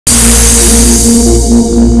Hey,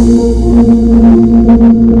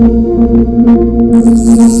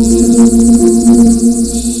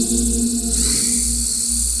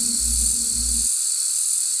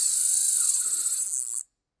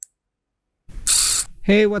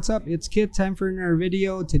 what's up? It's Kit. Time for another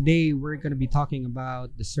video. Today we're going to be talking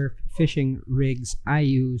about the surf fishing rigs I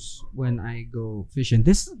use when I go fishing.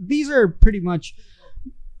 These are pretty much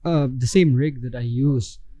the same rig that I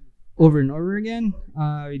use over and over again.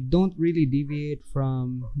 I don't really deviate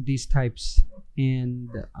from these types, and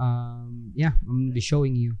yeah, I'm going to be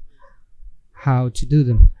showing you how to do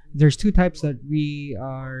them. There's two types that we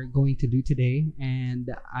are going to do today, and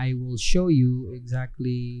I will show you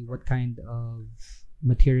exactly what kind of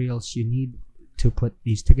materials you need to put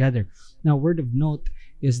these together. Now, word of note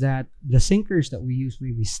is that the sinkers that we use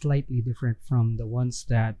may be slightly different from the ones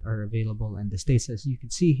that are available in the States. As you can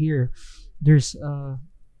see here, there's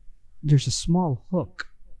a small hook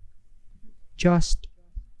just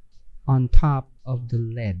on top of the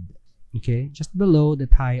lead, okay, just below the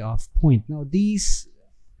tie-off point. Now, these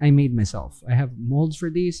I made myself. I have molds for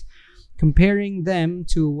these. Comparing them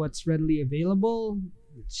to what's readily available,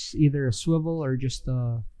 it's either a swivel or just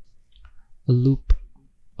a loop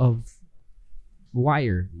of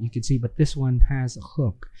wire, you can see, but this one has a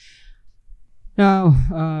hook.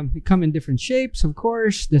 Now, they come in different shapes, of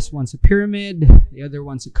course. This one's a pyramid, the other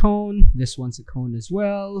one's a cone, this one's a cone as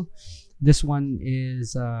well. This one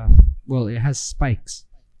is, well, it has spikes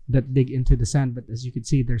that dig into the sand, but as you can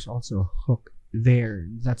see, there's also a hook there.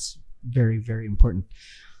 That's very, very important.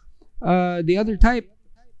 The other type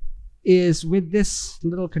is with this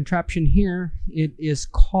little contraption here. It is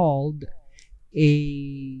called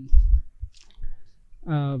a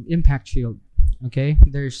impact shield. Okay,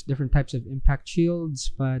 there's different types of impact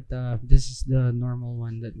shields, but this is the normal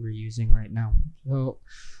one that we're using right now. So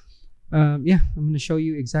yeah, I'm going to show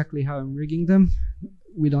you exactly how I'm rigging them.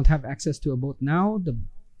 We don't have access to a boat now.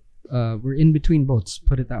 We're in between boats,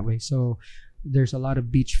 put it that way. So there's a lot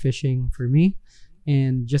of beach fishing for me.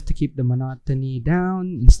 And just to keep the monotony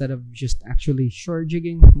down, instead of just actually shore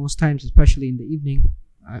jigging, most times, especially in the evening,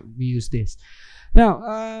 we use this.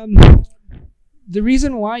 Now, the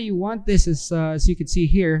reason why you want this is, as you can see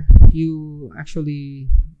here, you actually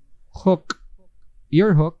hook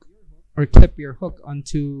your hook or clip your hook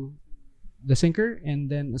onto the sinker, and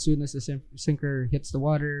then as soon as the sinker hits the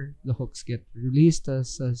water, the hooks get released,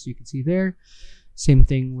 as you can see there. Same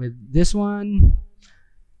thing with this one.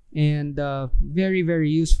 And very, very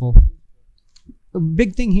useful. A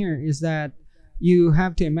big thing here is that you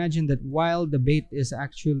have to imagine that while the bait is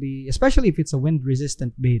actually, especially if it's a wind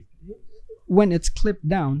resistant bait, when it's clipped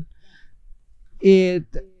down, it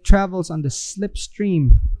travels on the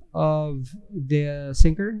slipstream of the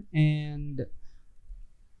sinker and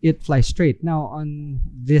it flies straight. Now, on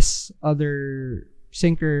this other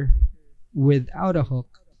sinker without a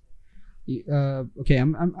hook, okay,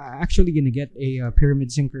 I'm actually gonna get a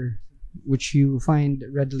pyramid sinker, which you find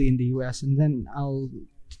readily in the US, and then I'll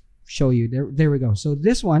show you. There we go. So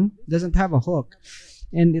this one doesn't have a hook,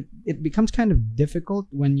 and it becomes kind of difficult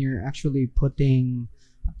when you're actually putting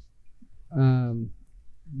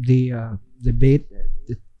the bait.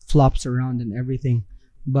 It flops around and everything,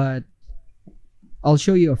 but I'll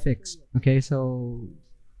show you a fix. Okay, so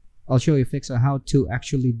I'll show you a fix on how to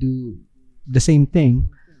actually do the same thing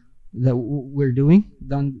that we're doing.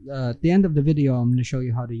 At the end of the video, I'm going to show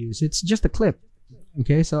you how to use it. It's just a clip.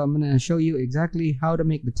 Okay, so I'm going to show you exactly how to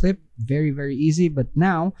make the clip. Very, very easy. But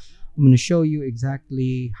now I'm going to show you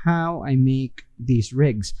exactly how I make these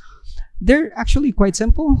rigs. They're actually quite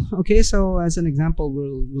simple. Okay, so as an example,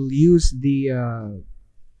 we'll use the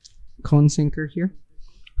cone sinker here.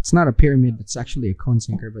 It's not a pyramid, it's actually a cone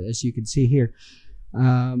sinker, but as you can see here,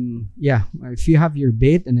 yeah, if you have your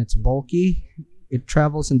bait and it's bulky, it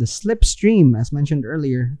travels in the slipstream, as mentioned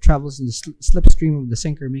earlier, travels in the slipstream of the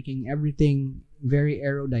sinker, making everything very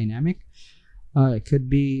aerodynamic. It could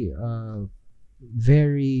be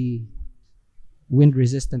very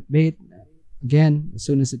wind-resistant bait. Again, as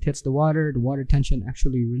soon as it hits the water tension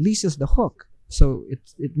actually releases the hook. So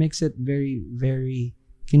it makes it very, very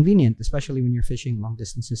convenient, especially when you're fishing long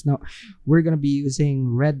distances. Now, we're going to be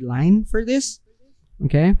using red line for this,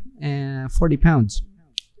 okay, and 40 pounds.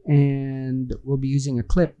 And we'll be using a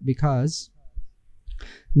clip because it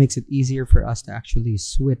makes it easier for us to actually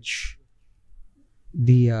switch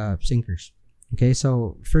the sinkers. Okay,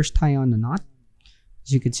 so first tie on the knot.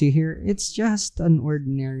 As you can see here, it's just an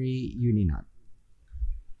ordinary uni knot.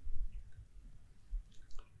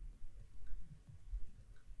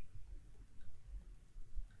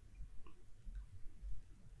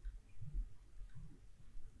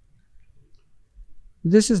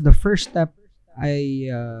 This is the first step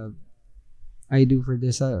I do for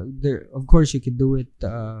this. There, of course, you could do it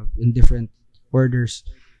in different orders,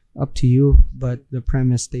 up to you. But the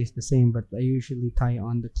premise stays the same. But I usually tie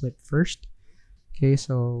on the clip first. Okay,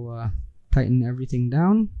 so tighten everything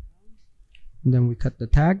down, and then we cut the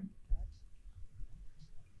tag.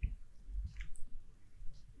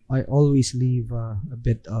 I always leave a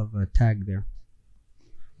bit of a tag there.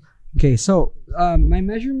 Okay, so my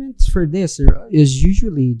measurements for this is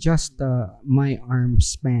usually just my arm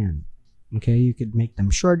span. Okay, you could make them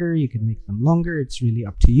shorter, you could make them longer. It's really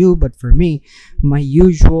up to you. But for me, my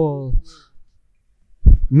usual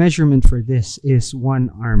measurement for this is 1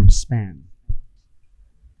 arm span.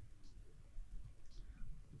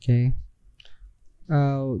 Okay,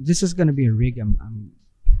 this is gonna be a rig I'm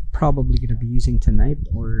probably gonna be using tonight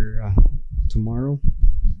or tomorrow,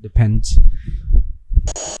 depends.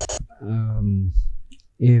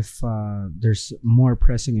 If there's more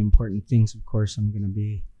pressing important things, of course I'm gonna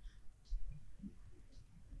be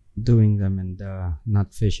doing them and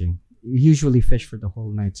not fishing. You usually fish for the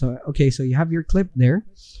whole night. So okay, so you have your clip there.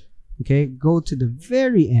 Okay, go to the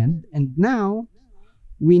very end, and now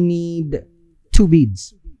we need 2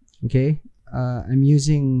 beads. Okay, I'm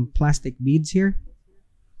using plastic beads here.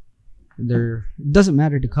 It doesn't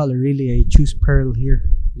matter the color really. I choose pearl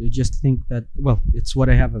here. You just think that, well, it's what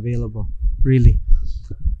I have available really.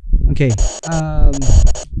 Okay,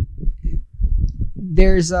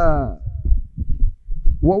 there's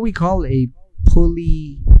what we call a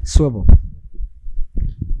pulley swivel,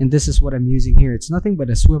 and this is what I'm using here. It's nothing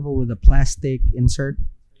but a swivel with a plastic insert,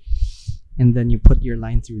 and then you put your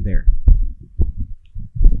line through there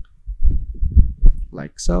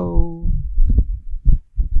like so.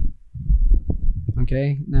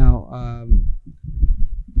 Okay, now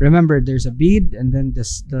remember there's a bead and then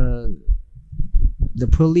the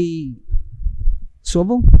pulley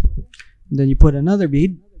swivel, and then you put another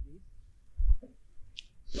bead,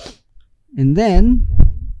 and then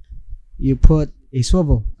you put a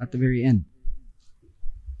swivel at the very end.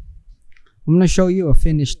 I'm going to show you a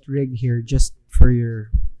finished rig here just for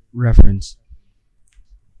your reference.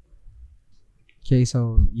 Okay,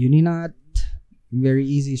 so uni knot, very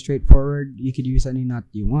easy, straightforward. You could use any knot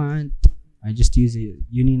you want. I just use a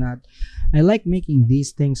uni knot. I like making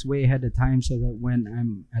these things way ahead of time so that when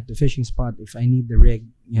I'm at the fishing spot, if I need the rig,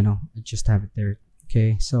 you know, I just have it there.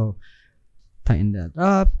 Okay, so tighten that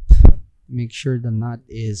up. Make sure the knot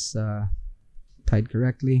is tied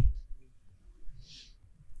correctly.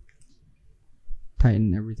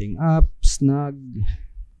 Tighten everything up, snug.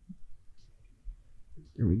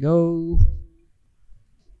 There we go.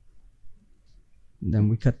 And then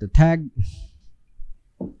we cut the tag.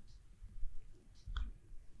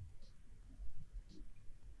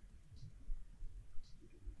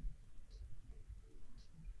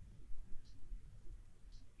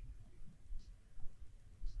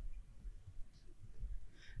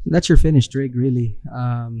 That's your finished rig really.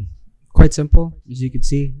 Quite simple, as you can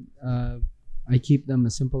see. I keep them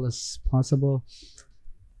as simple as possible.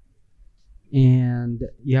 And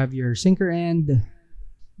you have your sinker end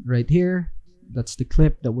right here. That's the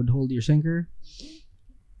clip that would hold your sinker.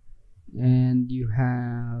 And you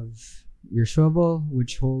have your swivel,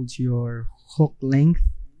 which holds your hook length.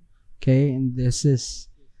 Okay, and this is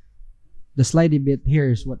the slidey bit here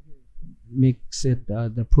is what makes it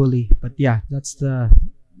the pulley. But yeah, that's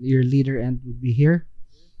your leader end would be here.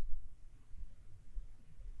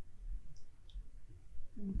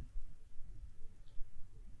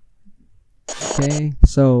 Okay,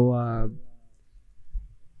 so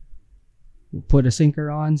we'll put a sinker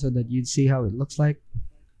on so that you'd see how it looks like.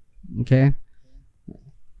 Okay,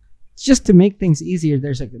 it's just to make things easier.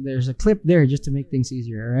 There's a clip there just to make things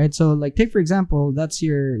easier. All right, so like take for example, that's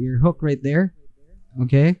your hook right there.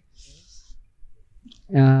 Okay,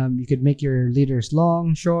 you could make your leaders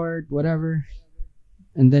long, short, whatever,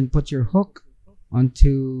 and then put your hook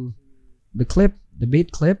onto the clip, the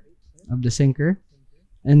bait clip of the sinker,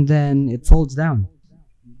 and then it folds down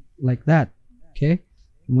like that. Okay,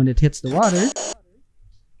 and when it hits the water,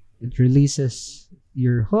 it releases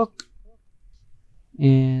your hook,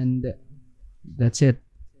 and that's it.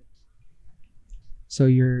 So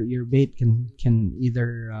your bait can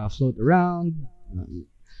either float around,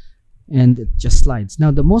 and it just slides.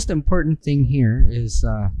 Now the most important thing here is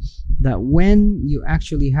that when you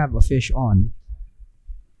actually have a fish on,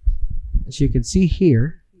 as you can see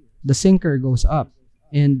here, the sinker goes up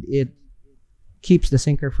and it keeps the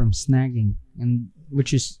sinker from snagging, and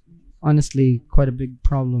which is honestly quite a big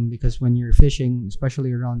problem, because when you're fishing,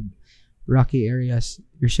 especially around rocky areas,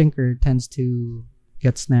 your sinker tends to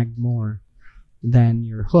get snagged more than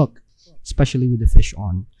your hook, especially with the fish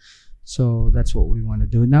on. So that's what we want to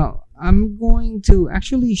do. Now I'm going to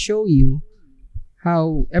actually show you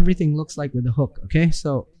how everything looks like with the hook. Okay,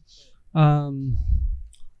 so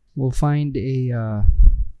we'll find a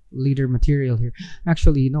leader material here.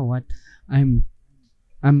 Actually, you know what? I'm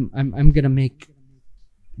gonna make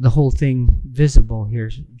the whole thing visible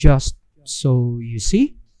here, just so you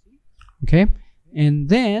see. Okay, and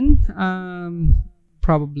then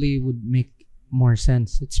probably would make more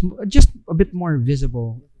sense. It's just a bit more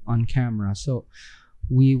visible on camera. So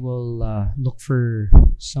we will look for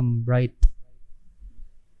some bright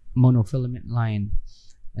monofilament line,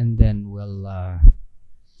 and then we'll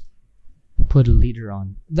put a leader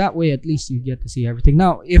on. That way at least you get to see everything.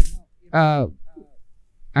 Now if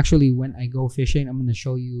actually when I go fishing, I'm going to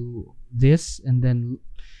show you this and then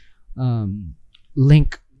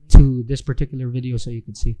link to this particular video so you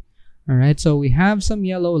can see. All right, so we have some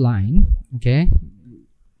yellow line. Okay,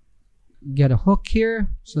 get a hook here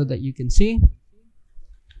so that you can see.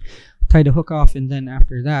 Tie the hook off, and then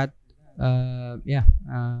after that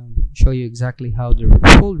show you exactly how the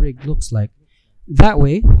full rig looks like. That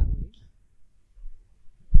way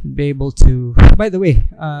be able to, by the way,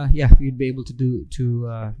 you'd be able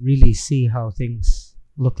to really see how things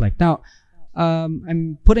look like. Now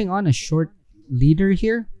I'm putting on a short leader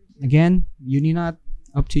here. Again, uni knot,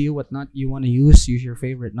 up to you what knot you want to use your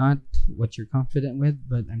favorite knot, what you're confident with,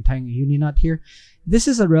 but I'm tying a uni knot here. This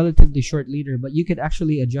is a relatively short leader, but you could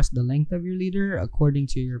actually adjust the length of your leader according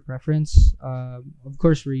to your preference. Of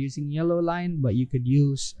course we're using yellow line, but you could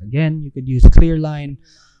use clear line,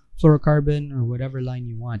 fluorocarbon, or whatever line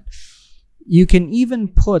you want. You can even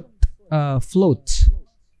put floats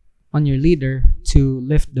on your leader to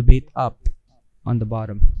lift the bait up on the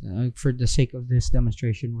bottom. For the sake of this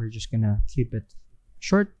demonstration, we're just gonna keep it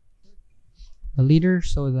short, the leader,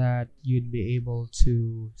 so that you'd be able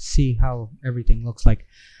to see how everything looks like.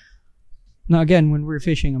 Now again, when we're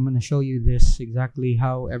fishing, I'm going to show you this exactly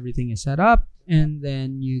how everything is set up, and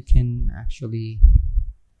then you can actually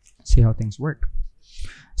see how things work,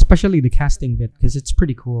 especially the casting bit, because it's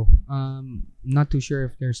pretty cool. Not too sure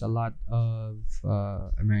if there's a lot of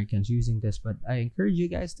Americans using this, but I encourage you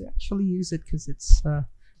guys to actually use it because it's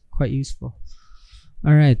quite useful.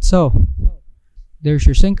 All right, so there's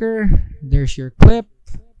your sinker, there's your clip.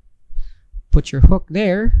 Put your hook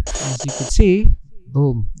there. As you can see,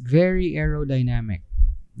 boom, very aerodynamic,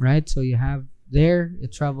 right? So you have there,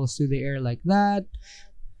 it travels through the air like that.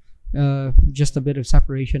 Just a bit of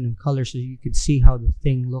separation in color so you can see how the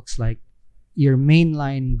thing looks like. Your main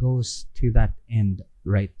line goes to that end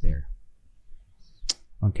right there.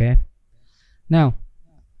 Okay, now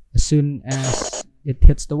as soon as it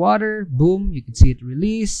hits the water, boom, you can see it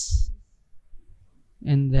release,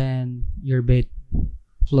 and then your bait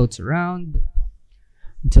floats around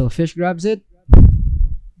until a fish grabs it.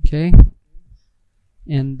 Okay,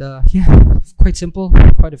 and quite simple,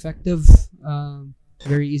 quite effective,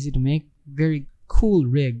 very easy to make, very cool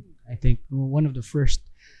rig. I think one of the first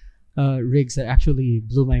rigs that actually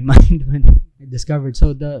blew my mind when I discovered.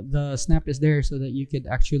 So the snap is there so that you could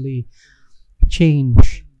actually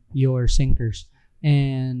change your sinkers.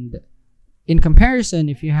 And in comparison,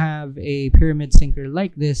 if you have a pyramid sinker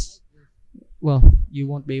like this, well, you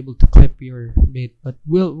won't be able to clip your bait, but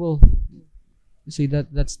we'll see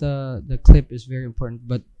that's the clip is very important.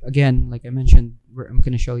 But again, like I mentioned, I'm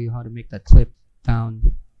going to show you how to make that clip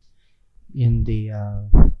down in the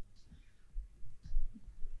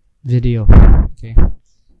video. Okay,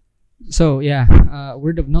 so yeah,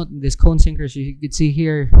 word of note, these cone sinkers, you can see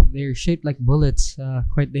here, they're shaped like bullets.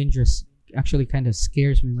 Quite dangerous. Actually kind of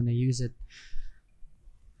scares me when I use it.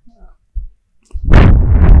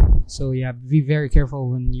 So yeah, be very careful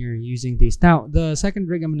when you're using these. Now the second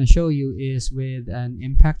rig I'm going to show you is with an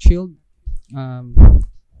impact shield.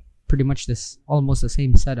 Pretty much almost the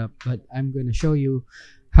same setup, but I'm going to show you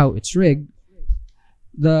how it's rigged.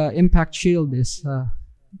 The impact shield is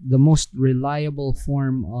the most reliable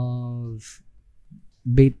form of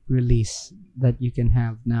bait release that you can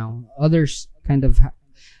have now. Others kind of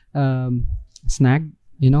snag,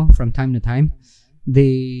 from time to time.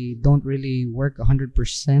 They don't really work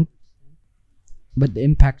 100%, but the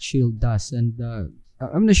impact shield does. And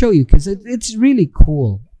I'm going to show you because it's really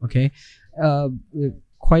cool. Okay,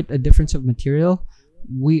 quite a difference of material.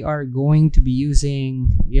 We are going to be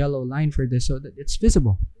using yellow line for this so that it's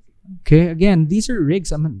visible. Okay, again, these are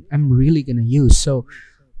rigs I'm really gonna use. So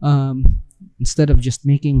instead of just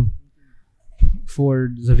making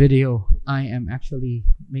for the video, I am actually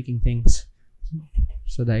making things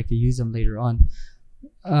so that I can use them later on.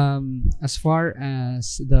 As far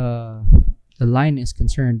as the line is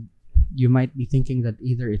concerned, you might be thinking that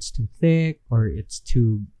either it's too thick or it's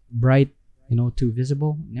too bright, you know, too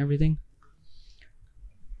visible and everything.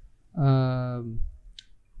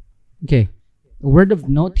 Okay, a word of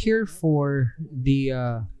note here for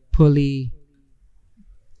the pulley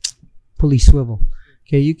swivel.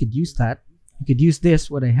 Okay, you could use that. You could use this,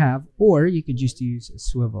 what I have, or you could just use a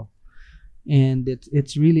swivel, and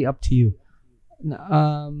it's really up to you.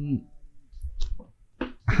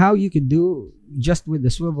 How you could do just with the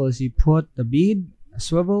swivel is you put the bead, a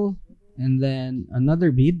swivel, and then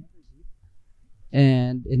another bead,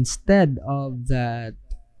 and instead of that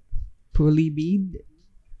pulley bead,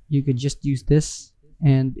 you could just use this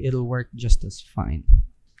and it'll work just as fine.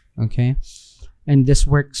 Okay, and this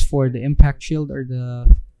works for the impact shield or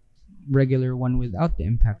the regular one without the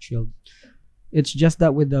impact shield. It's just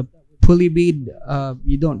that with the pulley bead,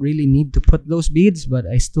 you don't really need to put those beads, but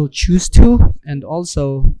I still choose to, and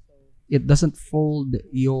also it doesn't fold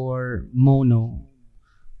your mono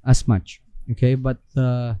as much. Okay, but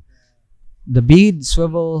the bead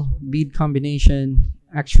swivel bead combination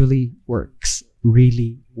actually works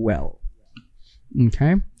really well.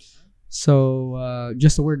 Okay, so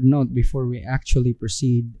just a word of note before we actually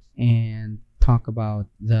proceed and talk about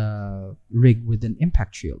the rig with an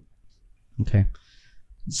impact shield. Okay,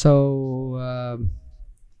 so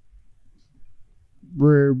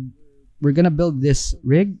we're gonna build this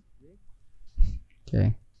rig.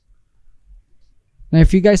 Okay, now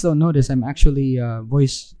if you guys don't notice, I'm actually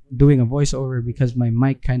doing a voiceover because my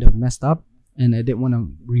mic kind of messed up and I didn't want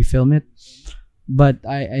to refilm it, but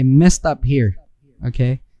I messed up here.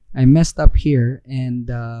 Okay, I messed up here,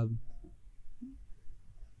 and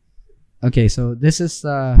okay, so this is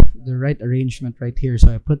the right arrangement right here.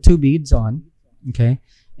 So I put 2 beads on. Okay,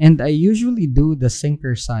 and I usually do the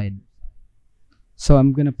sinker side, so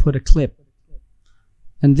I'm gonna put a clip,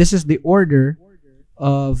 and this is the order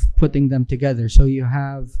of putting them together. So you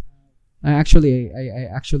have, I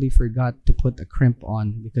actually forgot to put a crimp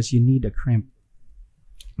on because you need a crimp.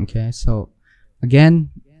 Okay, so again,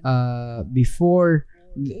 before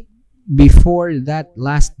that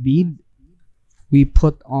last bead, we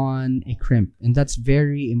put on a crimp, and that's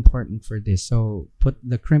very important for this. So put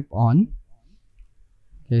the crimp on.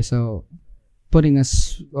 Okay, so putting a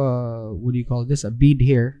what do you call this, a bead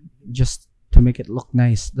here just to make it look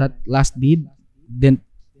nice. That last bead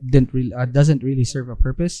doesn't really serve a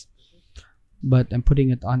purpose, but I'm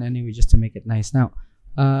putting it on anyway just to make it nice. Now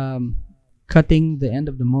cutting the end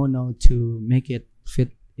of the mono to make it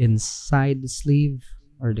fit inside the sleeve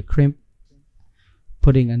or the crimp,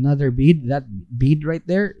 putting another bead. That bead right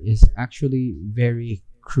there is actually very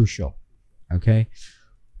crucial. Okay,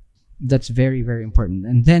 that's very, very important.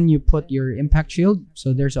 And then you put your impact shield.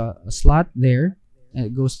 So there's a slot there, and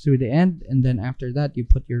it goes through the end, and then after that you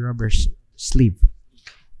put your rubber sleeve,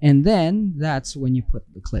 and then that's when you put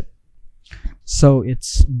the clip. So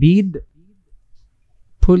it's bead,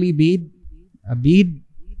 pulley bead, a bead,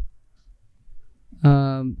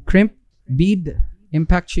 crimp, bead,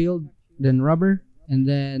 impact shield, then rubber, and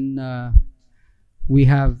then we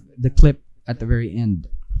have the clip at the very end.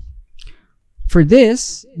 For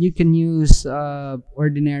this, you can use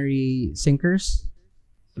ordinary sinkers,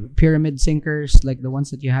 pyramid sinkers like the ones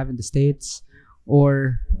that you have in the States,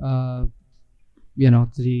 or you know,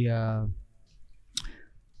 the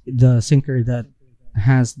sinker that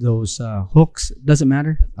has those hooks. Doesn't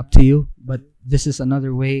matter, up to you. But this is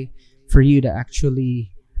another way for you to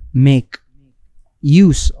actually make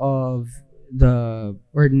use of the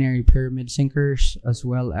ordinary pyramid sinkers as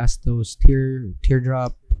well as those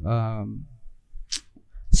teardrop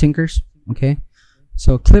sinkers. Okay,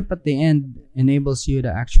 so clip at the end enables you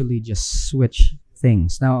to actually just switch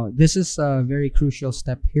things. Now this is a very crucial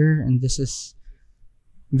step here, and this is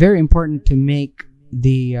very important to make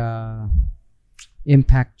the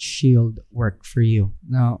impact shield work for you.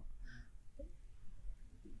 Now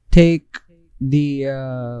take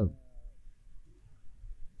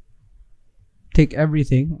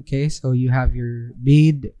everything. Okay, so you have your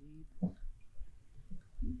bead,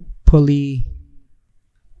 pulley,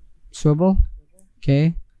 swivel.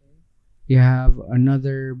 Okay, you have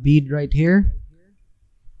another bead right here,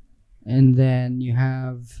 and then you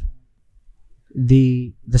have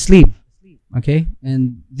the sleeve. Okay,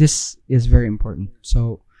 and this is very important.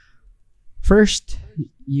 So first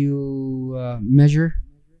you measure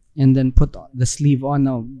and then put the sleeve on.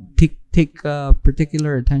 Now take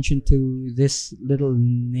particular attention to this little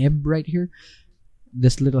nib right here,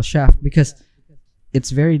 this little shaft, because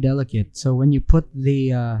it's very delicate. So when you put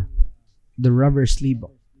the rubber sleeve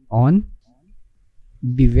on,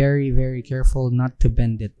 be very, very careful not to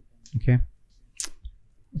bend it. Okay,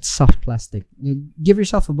 It's soft plastic. You give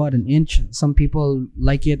yourself about an inch. Some people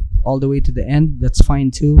like it all the way to the end. That's fine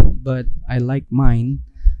too, but I like mine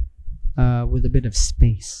with a bit of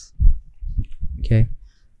space. Okay.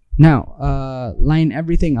 Now, line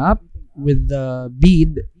everything up with the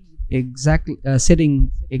bead exactly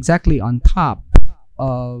sitting exactly on top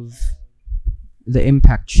of the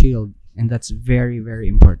impact shield, and that's very, very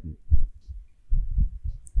important.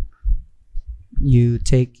 You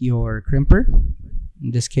take your crimper. In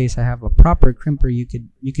this case, I have a proper crimper. You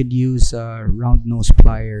could use round nose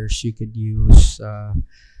pliers. You could use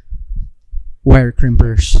wire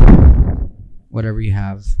crimpers, whatever you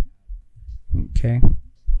have. Okay.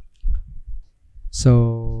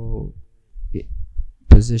 So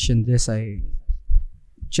position this. I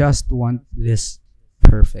just want this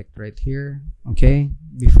perfect right here. Okay.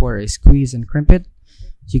 Before I squeeze and crimp it,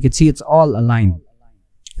 so you can see it's all aligned.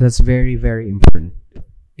 That's very, very important.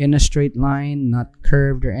 In a straight line, not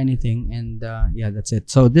curved or anything. And yeah, that's it.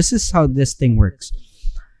 So this is how this thing works.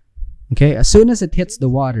 Okay, as soon as it hits the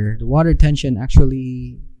water tension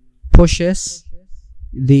actually pushes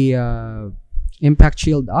the impact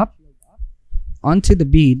shield up onto the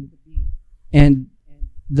bead, and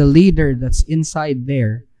the leader that's inside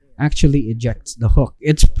there actually ejects the hook.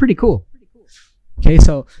 It's pretty cool. Okay,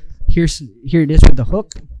 so here it is with the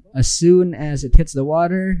hook. As soon as it hits the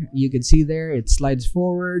water, you can see there it slides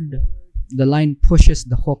forward. The line pushes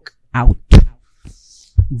the hook out.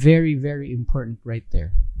 Very, very important right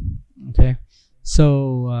there. Okay,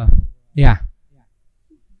 so yeah,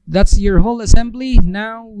 that's your whole assembly.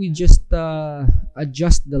 Now we just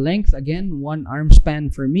adjust the length. Again, 1 arm span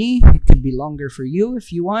for me. It could be longer for you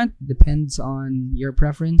if you want. Depends on your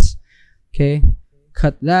preference. Okay,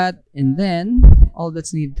 cut that, and then all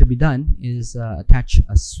that's needed to be done is attach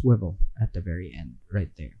a swivel at the very end right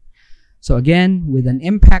there. So again, with an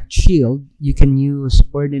impact shield, you can use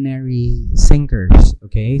ordinary sinkers.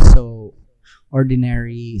 Okay, so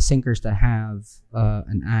ordinary sinkers that have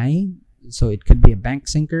an eye. So it could be a bank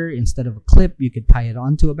sinker. Instead of a clip, you could tie it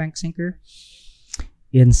onto a bank sinker.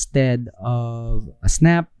 Instead of a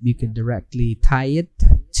snap, you could directly tie it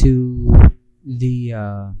to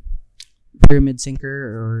the pyramid sinker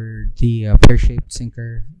or the pear-shaped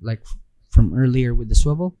sinker, like from earlier with the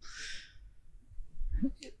swivel.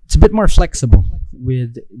 It's a bit more flexible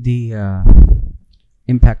with the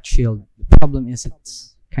impact shield. The problem is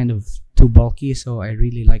it's kind of too bulky, so I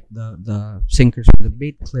really like the sinkers with the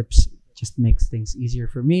bait clips. It just makes things easier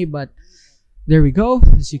for me. But there we go.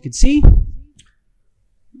 As you can see,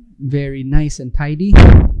 very nice and tidy.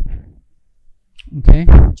 Okay,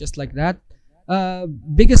 just like that.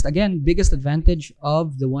 Biggest advantage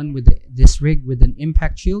of the one with this rig with an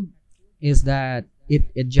impact shield is that it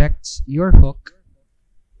ejects your hook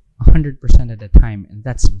 100% at a time, and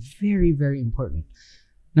that's very, very important.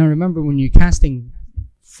 Now remember, when you're casting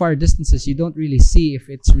far distances, you don't really see if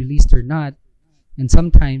it's released or not, and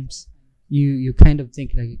sometimes you kind of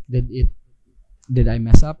think like, did I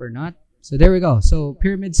mess up or not? So there we go. So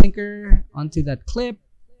pyramid sinker onto that clip.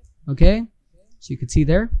 Okay, so you can see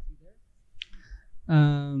there.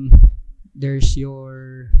 There's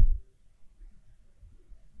your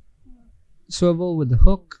swivel with the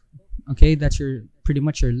hook. Okay, that's your pretty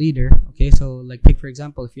much your leader. Okay, so like take for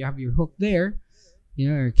example, if you have your hook there,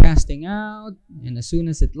 you're casting out, and as soon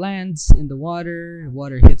as it lands in the water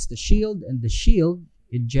hits the shield, and the shield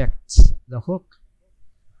ejects the hook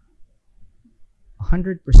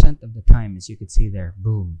 100% of the time, as you can see there.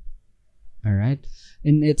 Boom. All right,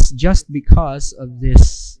 and it's just because of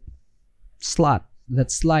this slot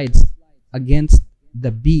that slides against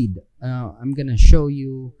the bead. I'm gonna show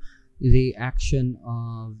you the action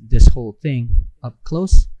of this whole thing up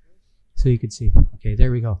close so you can see. Okay,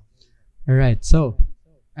 there we go. All right, so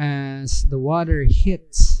as the water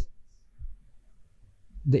hits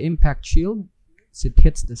the impact shield, as it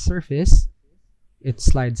hits the surface, it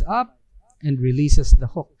slides up and releases the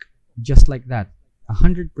hook just like that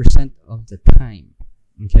 100% of the time.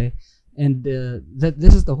 Okay, and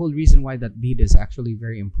this is the whole reason why that bead is actually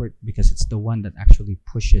very important, because it's the one that actually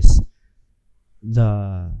pushes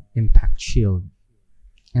the impact shield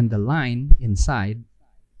and the line inside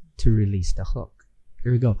to release the hook.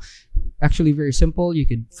 Here we go. Actually very simple. You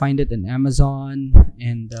could find it in Amazon,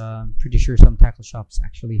 and pretty sure some tackle shops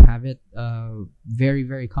actually have it. Very,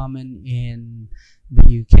 very common in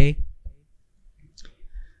the UK.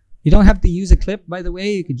 You don't have to use a clip, by the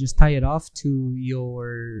way. You could just tie it off to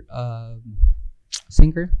your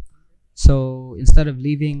sinker. So instead of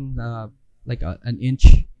leaving like an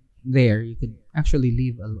inch there, you could actually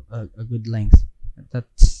leave a good length.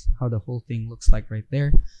 That's how the whole thing looks like right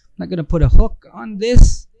there. I'm not gonna put a hook on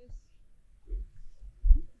this.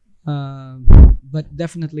 Um, but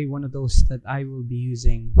definitely one of those that I will be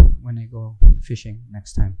using when I go fishing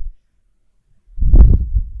next time.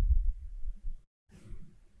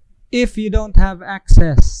 If you don't have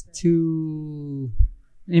access to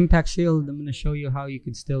impact shield, I'm going to show you how you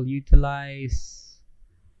can still utilize.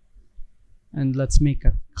 And let's make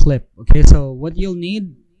a clip. Okay, so what you'll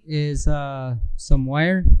need is some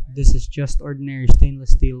wire. This is just ordinary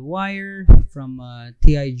stainless steel wire from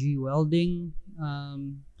TIG welding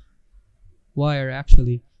wire.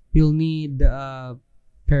 Actually, you'll need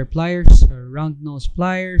pair pliers or round nose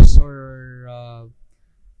pliers or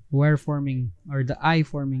wire forming or the eye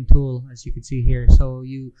forming tool, as you can see here. So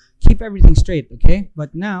you keep everything straight, okay?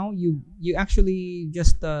 But now you actually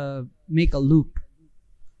just make a loop,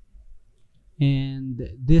 and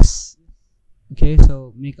this, okay,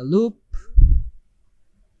 so make a loop.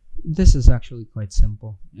 This is actually quite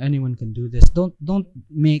simple. Anyone can do this. Don't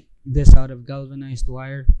make this out of galvanized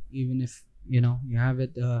wire, even if you know you have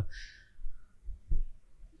it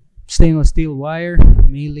stainless steel wire,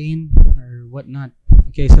 maline or whatnot.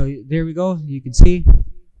 Okay, so there we go. You can see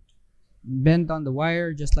bend on the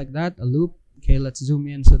wire just like that, a loop. Okay, let's zoom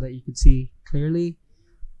in so that you can see clearly.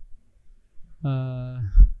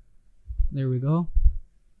 There we go.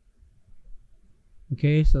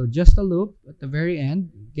 Okay, so just a loop at the very end.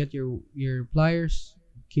 Get your pliers,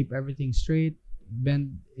 keep everything straight,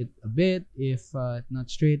 bend it a bit. If not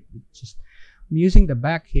straight, just I'm using the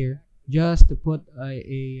back here just to put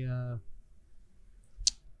a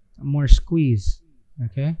more squeeze.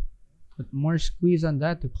 Okay, put more squeeze on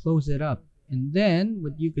that to close it up. And then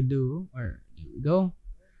what you could do, or there we go,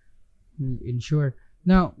 ensure.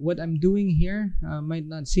 Now what I'm doing here, might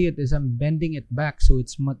not see it, is I'm bending it back so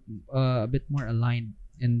it's a bit more aligned,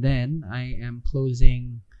 and then I am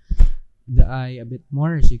closing the eye a bit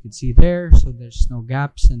more, as you can see there, so there's no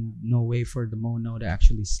gaps and no way for the mono to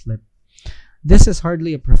actually slip. This is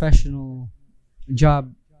hardly a professional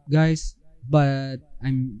job, guys, but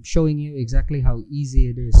I'm showing you exactly how easy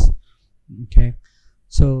it is. Okay,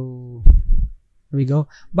 so there we go.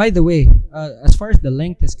 By the way, as far as the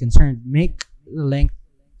length is concerned, make the length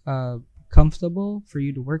comfortable for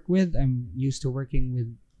you to work with. I'm used to working with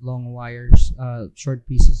long wires, short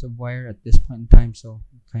pieces of wire at this point in time, so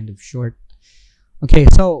kind of short. Okay,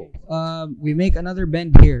 so we make another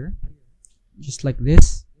bend here, just like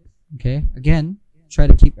this. Okay, again, try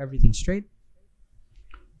to keep everything straight.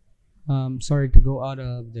 Sorry to go out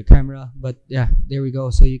of the camera, but yeah, there we go.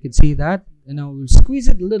 So you can see that, and now we'll squeeze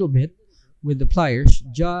it a little bit with the pliers,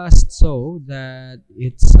 just so that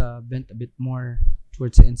it's bent a bit more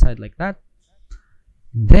towards the inside, like that.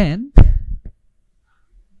 And then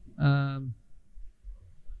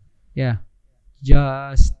yeah,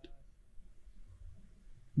 just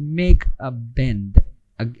make a bend,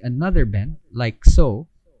 another bend like so,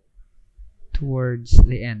 towards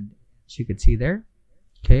the end, as you can see there.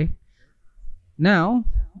 Okay, now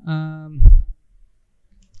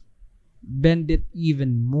bend it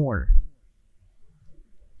even more,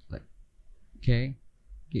 like, okay,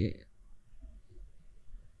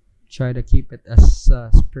 try to keep it as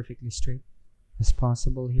perfectly straight as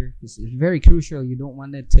possible here. This is very crucial. You don't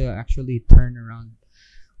want it to actually turn around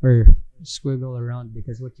or squiggle around,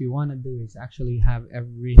 because what you want to do is actually have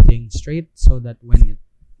everything straight, so that when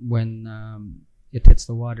it hits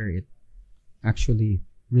the water, it actually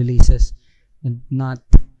releases and not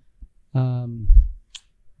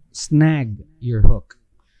snag your hook.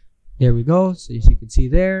 There we go. So as you can see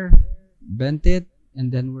there, bent it,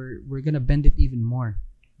 and then we're gonna bend it even more,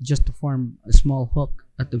 just to form a small hook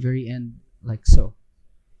at the very end, like so.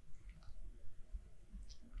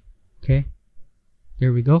 Okay,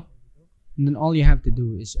 there we go. And then all you have to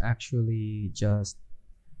do is actually just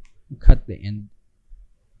cut the end,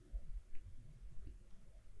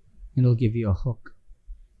 and it'll give you a hook,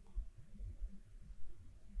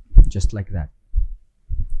 just like that.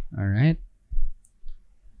 All right,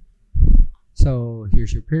 so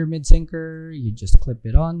here's your pyramid sinker. You just clip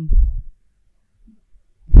it on,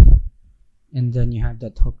 and then you have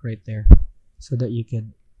that hook right there, so that you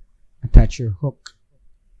can attach your hook.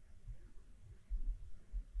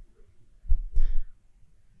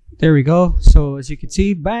 There we go. So as you can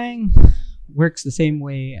see, bang, works the same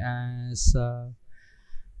way as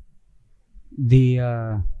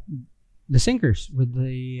the sinkers with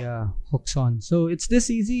the hooks on. So it's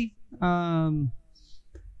this easy.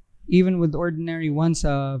 Even with ordinary ones,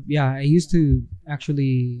 yeah, I used to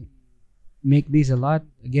actually make these a lot.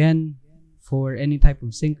 Again, for any type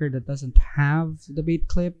of sinker that doesn't have the bait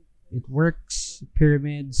clip, it works.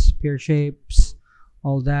 Pyramids, pear shapes,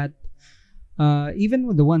 all that. Even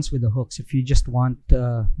with the ones with the hooks, if you just want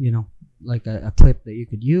you know, like a clip that you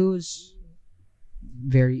could use.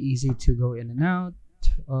 Very easy to go in and out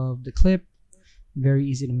of the clip. Very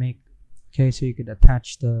easy to make. Okay, so you could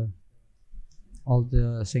attach all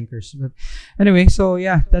the sinkers. But anyway, so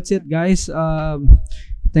yeah, that's it, guys.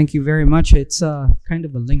 Thank you very much. It's kind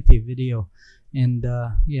of a lengthy video, and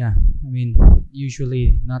yeah, I mean,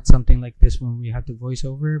 usually not something like this when we have to voice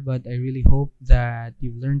over, but I really hope that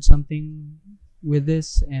you've learned something with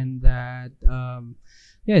this, and that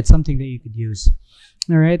yeah, it's something that you could use.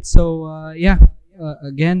 All right, so yeah,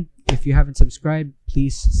 again, if you haven't subscribed,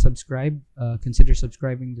 please subscribe. Consider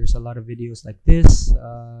subscribing. There's a lot of videos like this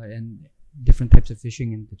and different types of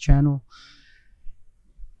fishing in the channel.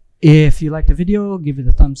 If you like the video, give it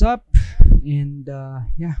a thumbs up, and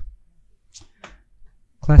yeah,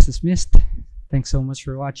 class dismissed. Thanks so much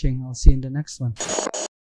for watching. I'll see you in the next one.